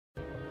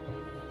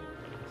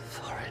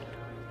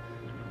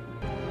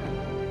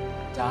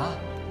sir.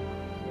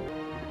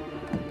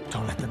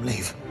 Don't let them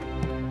leave.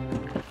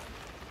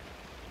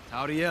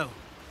 Tauriel,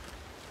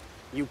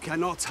 you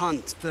cannot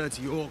hunt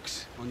 30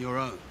 orcs on your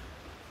own.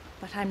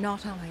 But I'm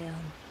not on my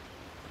own.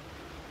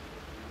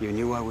 You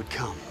knew I would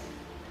come.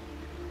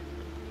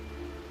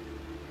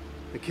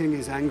 The king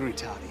is angry,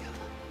 Tauriel.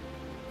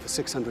 For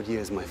 600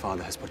 years, my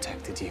father has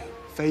protected you,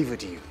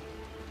 favored you.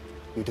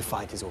 You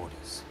defied his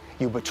orders.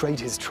 You betrayed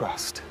his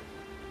trust.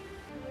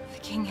 The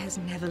king has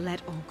never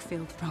let orc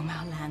filth roam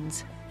our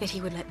lands. Yet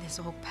he would let this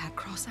orc pack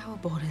cross our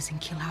borders and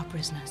kill our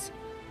prisoners.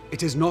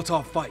 It is not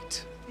our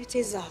fight. It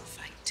is our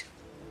fight.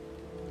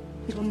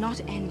 It will not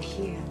end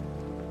here.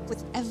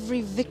 With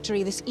every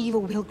victory, this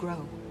evil will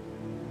grow.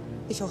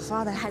 If your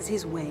father has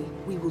his way,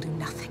 we will do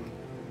nothing.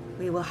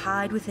 We will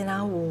hide within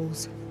our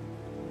walls,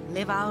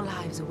 live our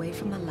lives away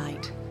from the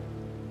light,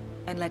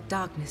 and let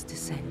darkness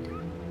descend.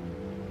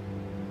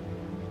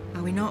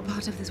 Are we not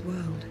part of this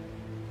world?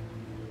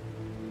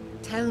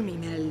 Tell me,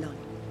 Mellon,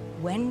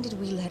 when did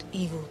we let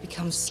evil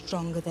become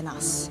stronger than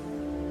us?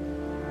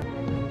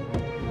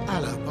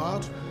 Hello,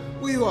 Bard.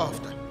 What are you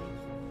after?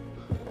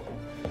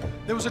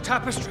 There was a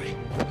tapestry.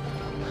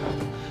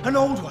 An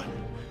old one.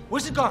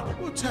 Where's it gone?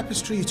 What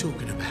tapestry are you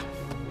talking about?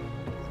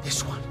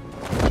 This one.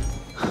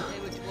 They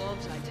were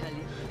dwarves, I tell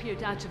you.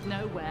 Appeared out of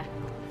nowhere.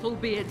 Full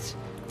beards,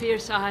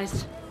 fierce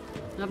eyes.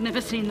 I've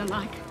never seen the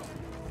like.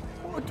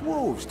 What are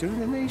dwarves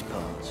doing in these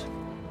parts?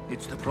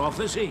 It's the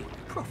prophecy.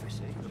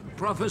 Prophecy?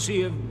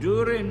 Prophecy of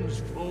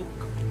Durin's folk.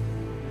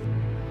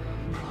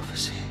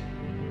 Prophecy.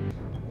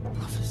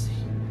 Prophecy.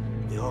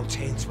 The old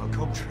tales will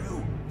come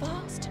true.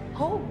 Vast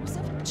halls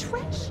of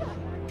treasure.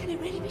 Can it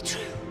really be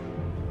true?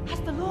 Has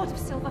the Lord of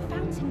Silver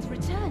Fountains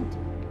returned?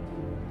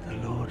 The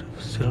Lord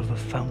of Silver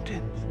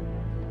Fountains,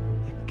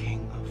 the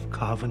King of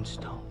Carven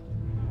Stone,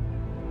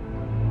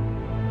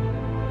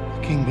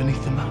 the King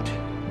beneath the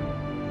mountain,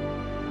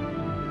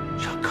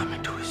 shall come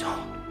into his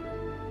own.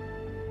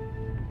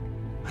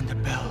 And the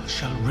bell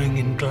shall ring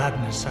in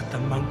gladness at the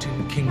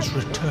Mountain King's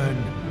return.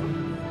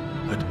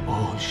 But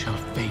all shall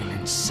fail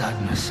in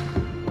sadness,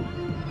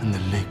 and the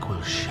lake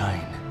will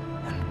shine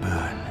and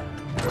burn.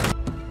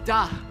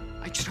 Da!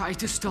 I tried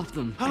to stop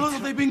them. How long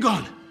have they been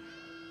gone?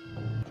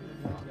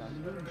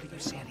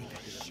 As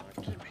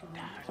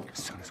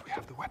soon as we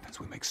have the weapons,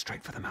 we make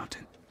straight for the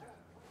mountain.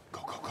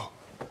 Go, go, go.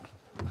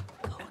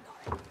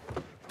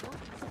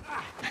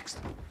 Next.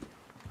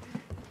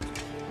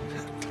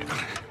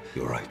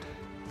 You're right.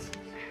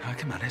 I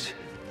can manage.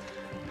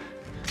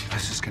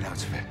 Let's just get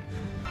out of it.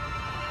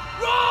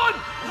 Run!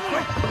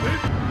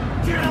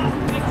 Get out!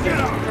 Get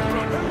out!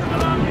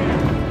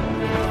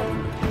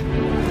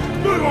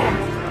 Move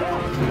on!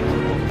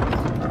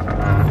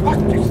 What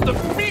is the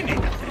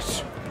meaning of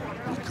this?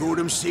 We call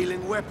them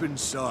sealing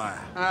weapons, sire.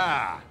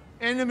 Ah,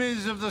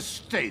 enemies of the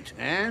state,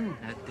 eh?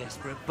 A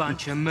desperate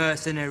bunch of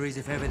mercenaries,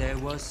 if ever there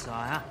was,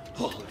 sire.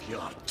 Hold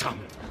your tongue.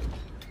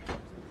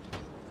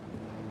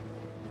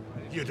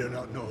 You do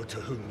not know to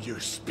whom you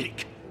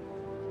speak.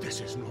 This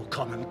is no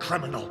common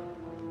criminal.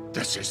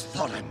 This is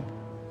Thorin,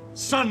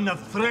 son of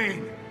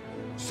Thrain,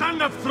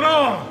 son of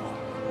Thrall.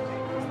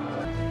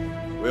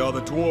 We are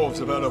the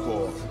dwarves of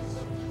Erebor.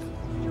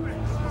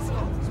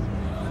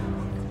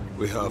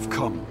 We have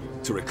come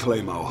to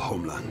reclaim our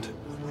homeland.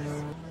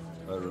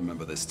 I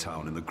remember this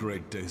town in the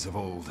great days of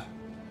old.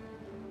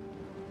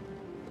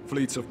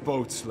 Fleets of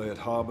boats lay at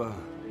harbor,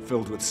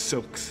 filled with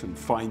silks and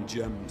fine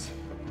gems.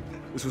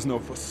 This was no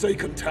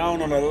forsaken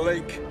town on a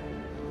lake.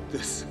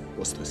 This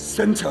was the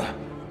center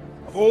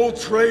of all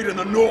trade in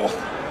the north.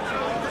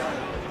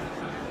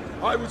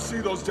 I would see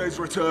those days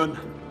return.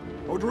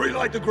 I would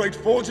relight the great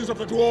forges of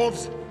the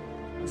dwarves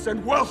and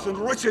send wealth and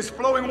riches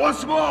flowing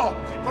once more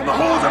from the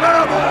halls of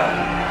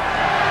Erebor!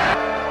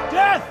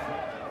 Death!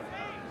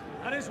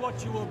 That is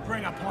what you will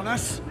bring upon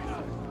us.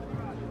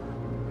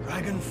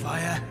 Dragon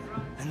fire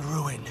and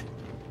ruin.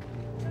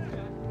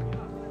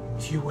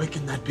 If you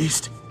waken that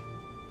beast,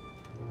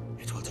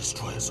 it will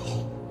destroy us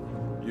all.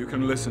 You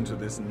can listen to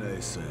this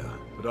naysayer,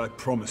 but I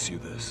promise you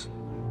this.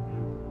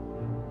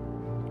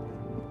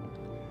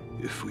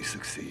 If we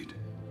succeed,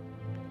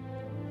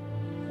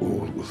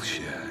 all will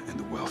share in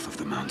the wealth of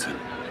the mountain.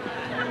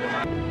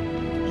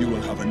 You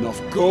will have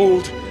enough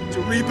gold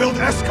to rebuild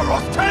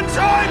Escaroth 10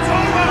 times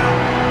over!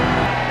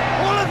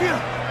 All of you!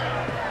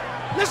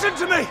 Listen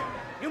to me!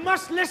 You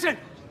must listen!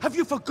 Have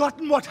you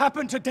forgotten what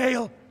happened to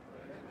Dale?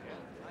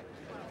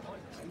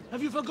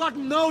 Have you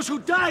forgotten those who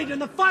died in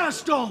the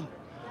firestorm?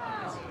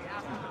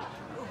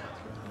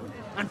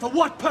 And for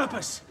what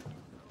purpose?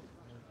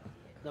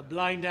 The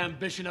blind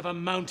ambition of a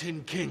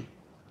mountain king.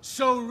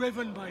 So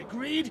riven by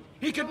greed,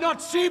 he could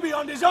not see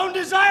beyond his own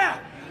desire!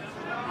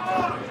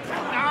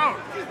 No,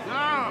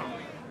 no.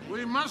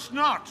 We must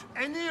not,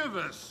 any of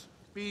us,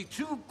 be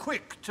too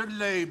quick to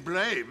lay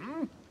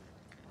blame.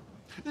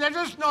 Let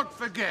us not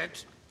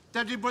forget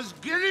that it was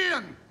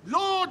Gillian,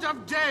 Lord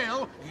of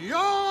Dale,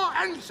 your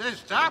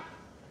ancestor,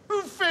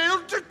 who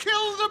failed to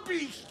kill the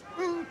beast.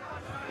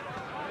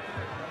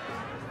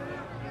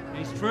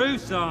 It's true,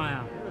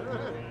 sire.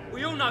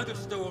 We all know the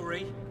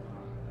story.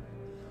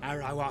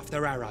 Arrow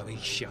after arrow he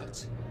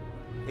shot.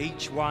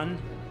 Each one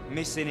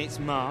missing its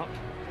mark.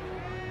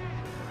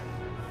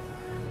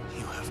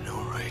 You have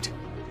no right.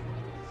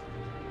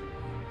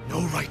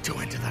 No right to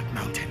enter that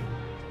mountain.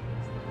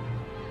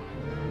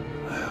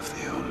 I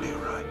have the only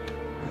right.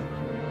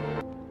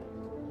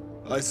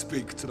 I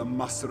speak to the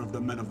master of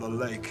the men of the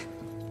lake.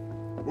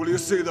 Will you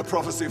see the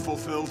prophecy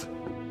fulfilled?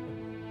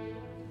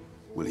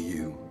 Will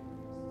you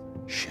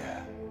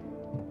share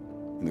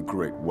in the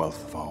great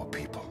wealth of our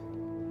people?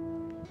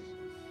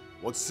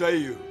 What say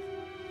you?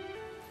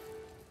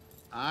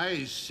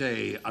 I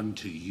say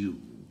unto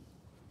you,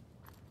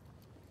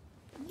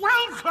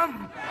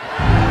 welcome!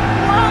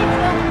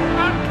 Welcome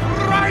unto